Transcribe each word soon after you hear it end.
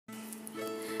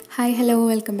Hi hello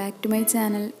welcome back to my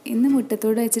channel. ഇന്ന്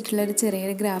മുട്ടത്തോട് വെച്ചിട്ടുള്ളൊരു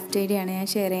ചെറിയൊരു graft idea ആണ് ഞാൻ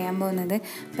ഷെയർ ചെയ്യാൻ പോകുന്നത്.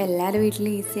 അപ്പോൾ എല്ലാവരുടെ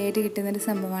വീട്ടിലും ഈസി ആയിട്ട് കിട്ടുന്നൊരു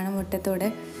സംഭവമാണ് മുട്ടത്തോട്.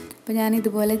 അപ്പോൾ ഞാൻ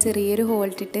ഇതുപോലെ ചെറിയൊരു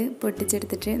ഹോൾട്ടിട്ട്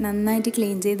പൊട്ടിച്ചെടുത്തിട്ട് നന്നായിട്ട്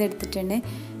ക്ലീൻ ചെയ്തെടുത്തിട്ടുണ്ട്.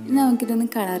 ഇനി നമുക്കിതൊന്ന്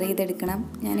കളർ ചെയ്തെടുക്കണം.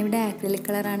 ഞാനിവിടെ ആക്രിലിക്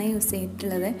കളറാണ് യൂസ്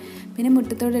ചെയ്തിട്ടുള്ളത്. പിന്നെ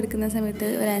മുട്ടത്തോട് എടുക്കുന്ന സമയത്ത്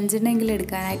ഒരു 5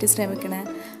 എടുക്കാനായിട്ട് ശ്രമിക്കണം.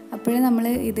 അപ്പോഴേ നമ്മൾ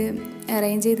ഇത്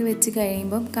അറേഞ്ച് ചെയ്ത് വെച്ച്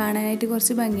കഴിയുമ്പം കാണാനായിട്ട്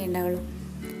കുറച്ച് ഭംഗിയുണ്ടാവുള്ളൂ.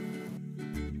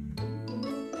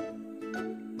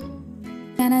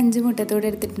 ഞാൻ 5 മുട്ടത്തോട്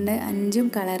എടുത്തിട്ടുണ്ട്. 5ഉം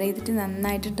കളർ ചെയ്തിട്ട്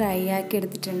നന്നായിട്ട് ഡ്രൈ ആക്കി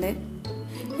എടുത്തിട്ടുണ്ട്.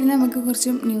 ഇനി നമുക്ക്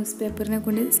കുറച്ച് ന്യൂസ് പേപ്പറിനെ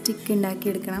കൊണ്ട് സ്റ്റിക്ക്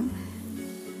ഉണ്ടാക്കിയെടുക്കണം.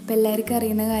 അപ്പോൾ എല്ലാവർക്കും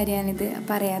അറിയുന്ന കാര്യമാണിത്.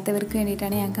 അപ്പോൾ അറിയാത്തവർക്ക്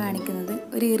വേണ്ടിയിട്ടാണ് ഞാൻ കാണിക്കുന്നത്.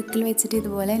 ഒരു ഈർക്കിൽ വെച്ചിട്ട്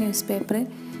ഇതുപോലെ ന്യൂസ് പേപ്പർ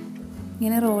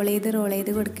ഇങ്ങനെ റോൾ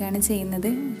ചെയ്ത് കൊടുക്കുകയാണ് ചെയ്യുന്നത്.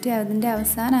 എന്നിട്ട് അതിൻ്റെ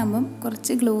അവസാനമാകുമ്പം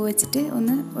കുറച്ച് ഗ്ലൂ വെച്ചിട്ട്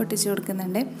ഒന്ന് ഒട്ടിച്ചു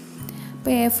കൊടുക്കുന്നുണ്ട്.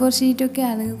 അപ്പോൾ A4 ഷീറ്റൊക്കെ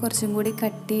ആണെങ്കിൽ കുറച്ചും കൂടി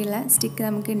കട്ടിയുള്ള സ്റ്റിക്ക്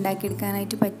നമുക്ക്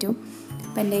ഉണ്ടാക്കിയെടുക്കാനായിട്ട് പറ്റും.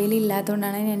 അപ്പം എൻ്റെ കയ്യിൽ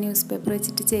ഇല്ലാത്തതുകൊണ്ടാണ് ഞാൻ ന്യൂസ് പേപ്പർ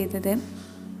വെച്ചിട്ട് ചെയ്തത്.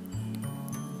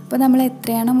 അപ്പോൾ നമ്മൾ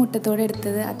എത്രയാണോ മുട്ടത്തോടെ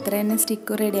എടുത്തത് അത്ര തന്നെ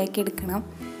സ്റ്റിക്ക് റെഡിയാക്കി എടുക്കണം.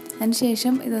 അതിന്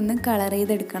ശേഷം ഇതൊന്ന് കളർ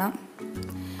ചെയ്തെടുക്കണം.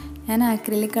 ഞാൻ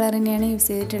ആക്രിലിക് കളർ തന്നെയാണ് യൂസ്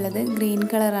ചെയ്തിട്ടുള്ളത്. ഗ്രീൻ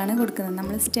കളറാണ് കൊടുക്കുന്നത്.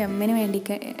 നമ്മൾ സ്റ്റെമ്മിന്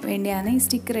വേണ്ടിയാണ് ഈ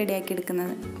സ്റ്റിക്ക് റെഡിയാക്കി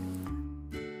എടുക്കുന്നത്.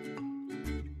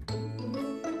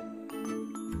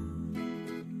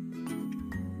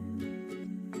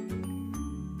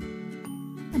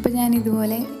 അപ്പോൾ ഞാൻ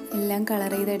ഇതുപോലെ എല്ലാം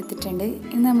കളർ ചെയ്തെടുത്തിട്ടുണ്ട്.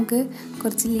 ഇനി നമുക്ക്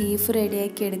കുറച്ച് ലീഫ്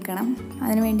റെഡിയാക്കി എടുക്കണം.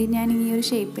 അതിനുവേണ്ടി ഞാൻ ഈ ഒരു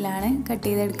ഷേപ്പിലാണ് കട്ട്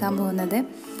ചെയ്തെടുക്കാൻ പോകുന്നത്.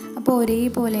 അപ്പോൾ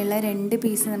ഒരേപോലെയുള്ള 2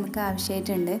 പീസ് നമുക്ക്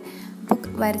ആവശ്യമായിട്ടുണ്ട്. അപ്പോൾ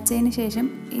വരച്ചതിന് ശേഷം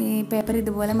ഈ പേപ്പർ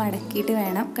ഇതുപോലെ മടക്കിയിട്ട്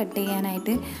വേണം കട്ട്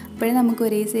ചെയ്യാനായിട്ട്. അപ്പോഴേ നമുക്ക്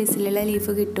ഒരേ സൈസിലുള്ള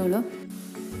ലീഫ് കിട്ടുള്ളൂ.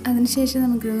 അതിനുശേഷം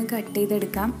നമുക്കിതൊന്ന് കട്ട്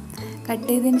ചെയ്തെടുക്കാം. കട്ട്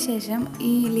ചെയ്തതിന് ശേഷം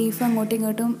ഈ ലീഫ് അങ്ങോട്ടും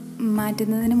ഇങ്ങോട്ടും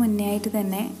മാറ്റുന്നതിന് മുന്നേ ആയിട്ട്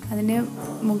തന്നെ അതിൻ്റെ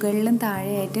മുകളിലും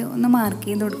താഴെയായിട്ട് ഒന്ന് മാർക്ക്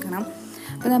ചെയ്ത് കൊടുക്കണം.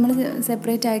 അപ്പോൾ നമ്മൾ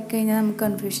സെപ്പറേറ്റ് ആക്കി കഴിഞ്ഞാൽ നമുക്ക്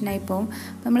കൺഫ്യൂഷനായി പോകും.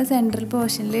 നമ്മൾ സെൻട്രൽ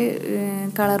പോർഷനിൽ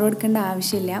കളർ കൊടുക്കേണ്ട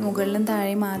ആവശ്യമില്ല. മുകളിലും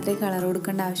താഴെയും മാത്രമേ കളർ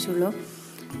കൊടുക്കേണ്ട ആവശ്യമുള്ളൂ.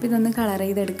 അപ്പോൾ ഇതൊന്ന് കളർ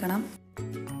ചെയ്തെടുക്കണം.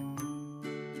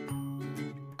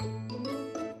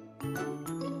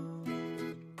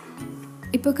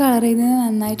 ഇപ്പോൾ കളർ ചെയ്തത്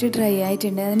നന്നായിട്ട് ഡ്രൈ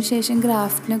ആയിട്ടുണ്ട്. അതിനുശേഷം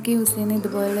ഗ്രാഫ്റ്റിനൊക്കെ യൂസ് ചെയ്യുന്ന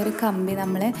ഇതുപോലുള്ളൊരു കമ്പി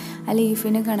നമ്മൾ ആ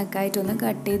ലീഫിന് കണക്കായിട്ടൊന്ന്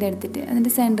കട്ട് ചെയ്തെടുത്തിട്ട്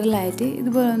അതിൻ്റെ സെൻറ്ററിലായിട്ട്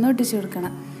ഇതുപോലെ ഒന്ന് ഒട്ടിച്ചു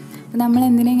കൊടുക്കണം. അപ്പോൾ നമ്മൾ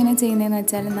എന്തിനാ ഇങ്ങനെ ചെയ്യുന്നതെന്ന്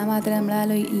വെച്ചാൽ എന്നാൽ മാത്രമേ നമ്മൾ ആ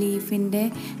ലീഫിൻ്റെ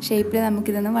ഷേപ്പിൽ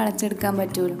നമുക്കിതൊന്ന് വളച്ചെടുക്കാൻ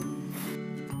പറ്റുള്ളൂ.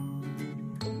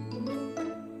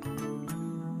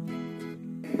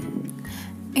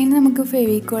 ഇനി നമുക്ക്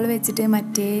ഫെവിക്കോൾ വെച്ചിട്ട്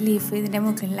മറ്റേ ലീഫ് ഇതിൻ്റെ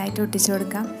മുകളിലായിട്ട് ഒട്ടിച്ചു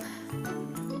കൊടുക്കാം.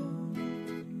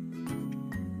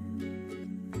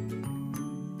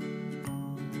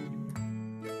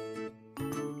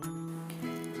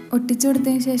 ഒട്ടിച്ചു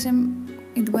കൊടുത്തതിന് ശേഷം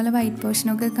ഇതുപോലെ വൈറ്റ്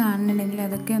പോർഷനൊക്കെ കാണുന്നുണ്ടെങ്കിൽ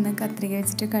അതൊക്കെ ഒന്ന് കത്രിക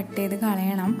വെച്ചിട്ട് കട്ട് ചെയ്ത്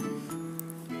കളയണം.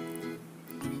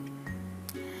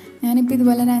 ഞാനിപ്പോൾ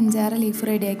ഇതുപോലെ ഒരു 5-6 ലീഫ്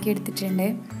റെഡിയാക്കി എടുത്തിട്ടുണ്ട്.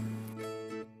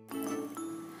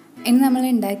 ഇനി നമ്മൾ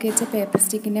ഉണ്ടാക്കി വെച്ച പേപ്പർ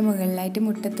സ്റ്റിക്കിൻ്റെ മുകളിലായിട്ട്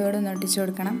മുട്ടത്തോട് ഒന്ന് ഒട്ടിച്ചു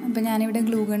കൊടുക്കണം. അപ്പോൾ ഞാനിവിടെ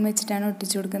ഗ്ലൂ ഗൺ വെച്ചിട്ടാണ്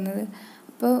ഒട്ടിച്ചു കൊടുക്കുന്നത്.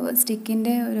 അപ്പോൾ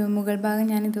സ്റ്റിക്കിൻ്റെ ഒരു മുകൾ ഭാഗം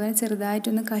ഞാൻ ഇതുപോലെ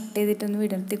ചെറുതായിട്ടൊന്ന് കട്ട് ചെയ്തിട്ടൊന്ന്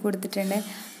വിടർത്തി കൊടുത്തിട്ടുണ്ട്.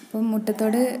 അപ്പോൾ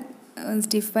മുട്ടത്തോട്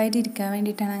സ്റ്റിഫായിട്ട് ഇരിക്കാൻ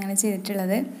വേണ്ടിയിട്ടാണ് അങ്ങനെ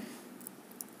ചെയ്തിട്ടുള്ളത്.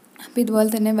 അപ്പോൾ ഇതുപോലെ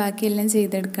തന്നെ ബാക്കിയെല്ലാം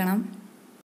ചെയ്തെടുക്കണം.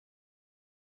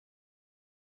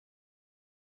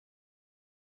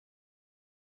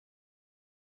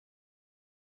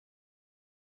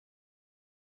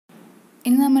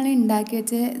 ഇനി നമ്മൾ ഉണ്ടാക്കി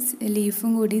വെച്ച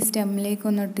ലീഫും കൂടി സ്റ്റെമ്മിലേക്ക്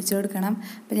ഒന്ന് ഒട്ടിച്ചു കൊടുക്കണം.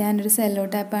 അപ്പോൾ ഞാനൊരു സെല്ലോ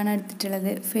ടാപ്പാണ്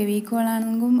എടുത്തിട്ടുള്ളത്.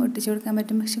 ഫെവിക്കോളാണെങ്കിലും ഒട്ടിച്ചു കൊടുക്കാൻ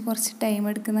പറ്റും. പക്ഷെ കുറച്ച് ടൈം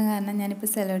എടുക്കുന്ന കാരണം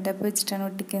ഞാനിപ്പോൾ സെല്ലോ ടാപ്പ് വെച്ചിട്ടാണ്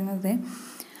ഒട്ടിക്കുന്നത്.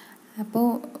 അപ്പോൾ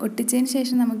ഒട്ടിച്ചതിന്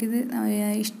ശേഷം നമുക്കിത്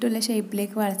ഇഷ്ടമുള്ള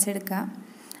ഷേപ്പിലേക്ക് വളച്ചെടുക്കാം.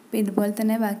 അപ്പോൾ ഇതുപോലെ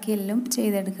തന്നെ ബാക്കിയെല്ലാം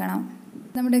ചെയ്തെടുക്കണം.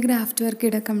 നമ്മുടെ ഗ്രാഫ്റ്റ് വർക്ക്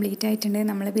ഇവിടെ കംപ്ലീറ്റ് ആയിട്ടുണ്ട്.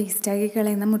 നമ്മൾ വേസ്റ്റാക്കി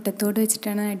കളയുന്ന മുട്ടത്തോട്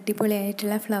വെച്ചിട്ടാണ്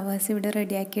അടിപൊളിയായിട്ടുള്ള ഫ്ലവേഴ്സ് ഇവിടെ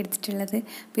റെഡിയാക്കി എടുത്തിട്ടുള്ളത്.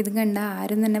 അപ്പോൾ ഇത് കണ്ടാൽ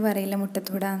ആരും തന്നെ പറയില്ല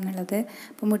മുട്ടത്തോടാണെന്നുള്ളത്.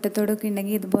 അപ്പോൾ മുട്ടത്തോടൊക്കെ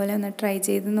ഉണ്ടെങ്കിൽ ഇതുപോലെ ഒന്ന് ട്രൈ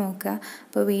ചെയ്ത് നോക്കുക.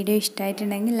 അപ്പോൾ വീഡിയോ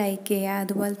ഇഷ്ടമായിട്ടുണ്ടെങ്കിൽ ലൈക്ക് ചെയ്യുക.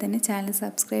 അതുപോലെ തന്നെ ചാനൽ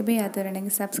സബ്സ്ക്രൈബ്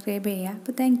ചെയ്യാത്തവരുണ്ടെങ്കിൽ സബ്സ്ക്രൈബ് ചെയ്യുക.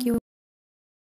 അപ്പോൾ താങ്ക് യു.